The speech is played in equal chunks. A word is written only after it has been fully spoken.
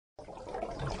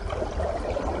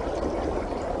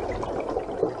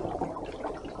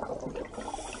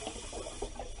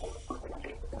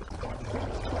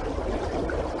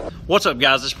What's up,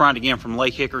 guys? This is Brian again from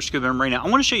LakeHickoryScuba and Marina. I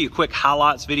want to show you a quick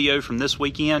highlights video from this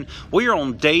weekend. We are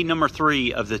on day number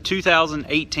 3 of the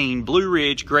 2018 Blue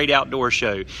Ridge Great Outdoor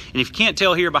Show. And if you can't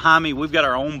tell here behind me, we've got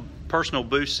our own personal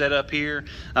booth set up here.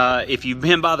 If you've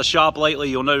been by the shop lately,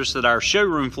 you'll notice that our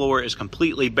showroom floor is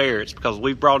completely bare. It's because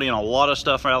we've brought in a lot of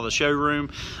stuff out of the showroom,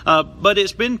 but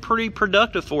it's been pretty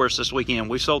productive for us this weekend.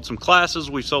 We've sold some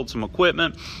classes, we've sold some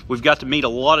equipment, we've got to meet a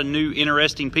lot of new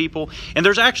interesting people, and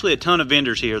there's actually a ton of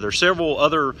vendors here. There's several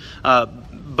other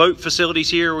boat facilities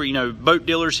here, where, boat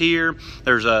dealers here.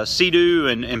 There's Sea-Doo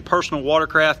and personal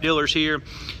watercraft dealers here.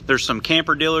 There's some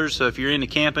camper dealers, so if you're into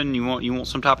camping, you want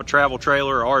some type of travel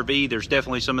trailer or RV, there's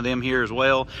definitely some of them here as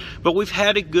well. But we've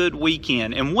had a good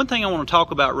weekend, and one thing I want to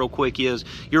talk about real quick is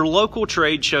your local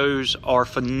trade shows are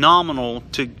phenomenal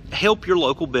to help your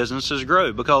local businesses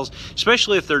grow, because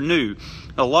especially if they're new,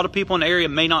 a lot of people in the area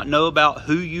may not know about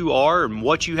who you are and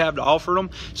what you have to offer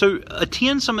them. So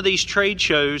attend some of these trade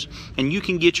shows and you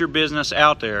can get your business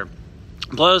out there.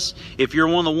 Plus, if you're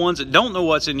one of the ones that don't know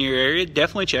what's in your area,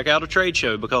 definitely check out a trade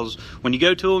show, because when you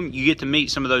go to them, you get to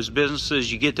meet some of those businesses,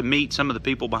 you get to meet some of the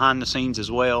people behind the scenes as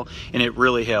well, and it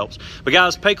really helps. But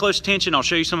guys, pay close attention. I'll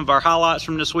show you some of our highlights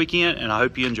from this weekend, and I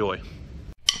hope you enjoy.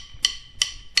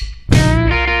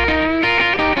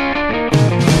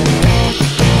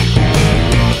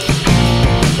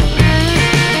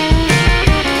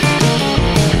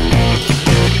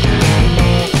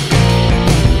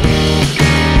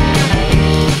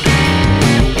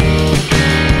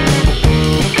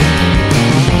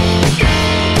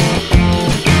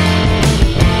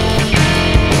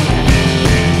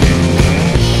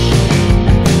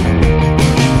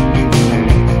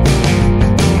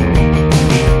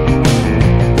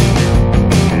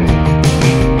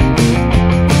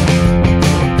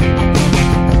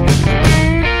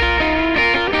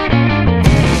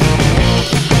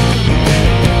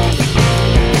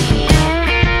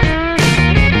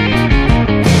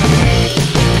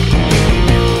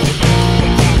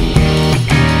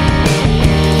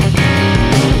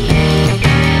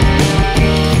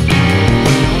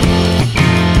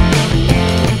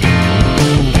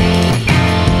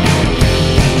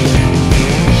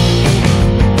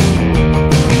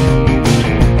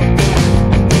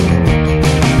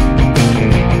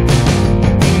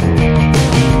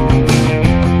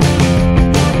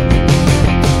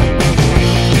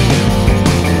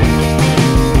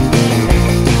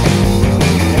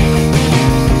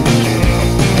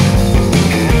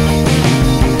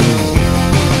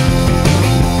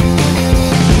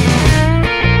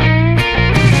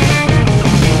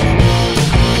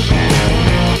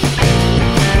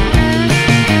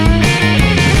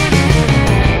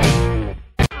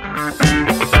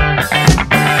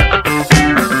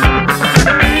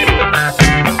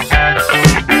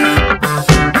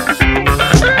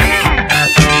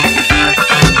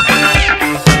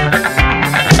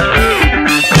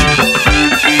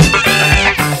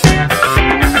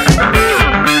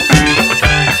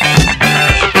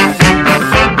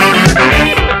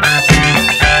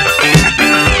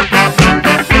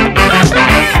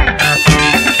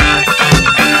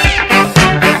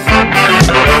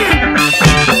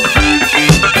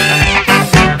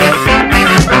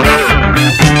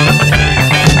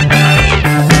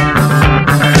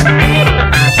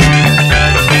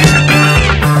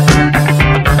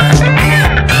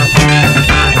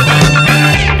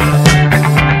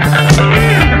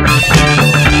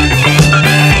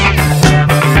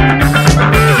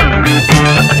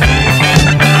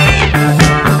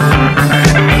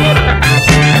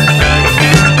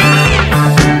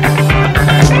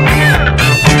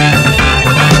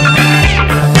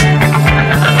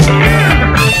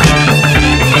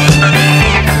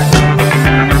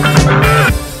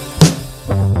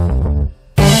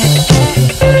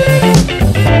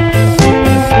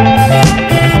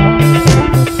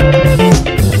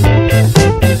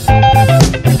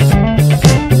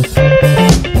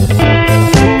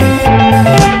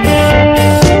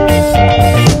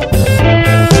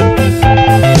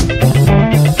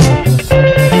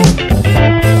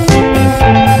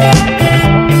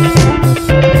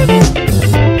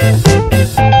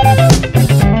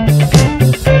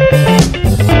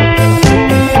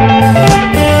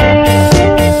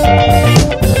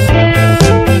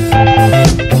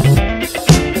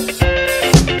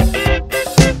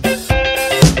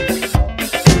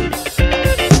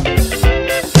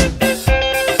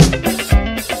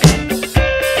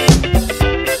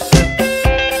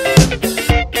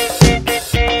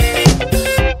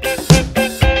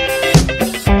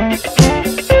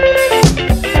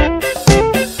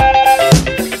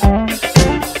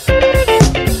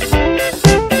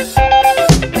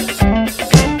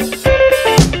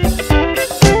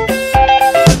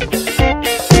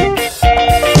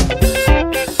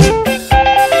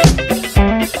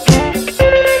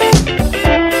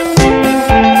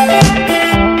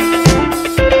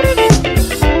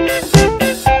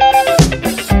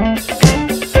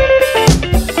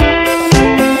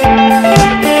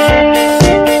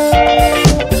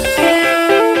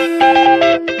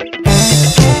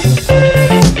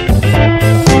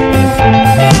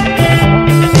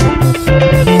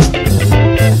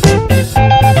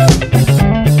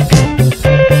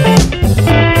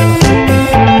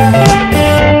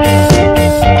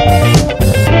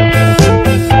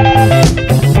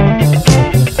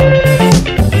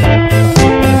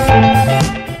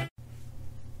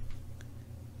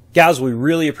 Guys, we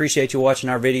really appreciate you watching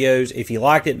our videos. If you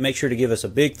liked it, make sure to give us a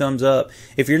big thumbs up.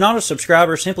 If you're not a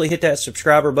subscriber, simply hit that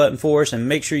subscriber button for us and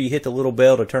make sure you hit the little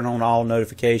bell to turn on all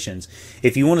notifications.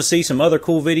 If you want to see some other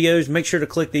cool videos, make sure to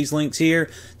click these links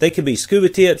here. They could be scuba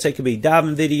tips, they could be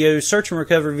diving videos, search and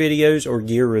recovery videos, or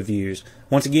gear reviews.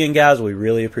 Once again, guys, we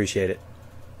really appreciate it.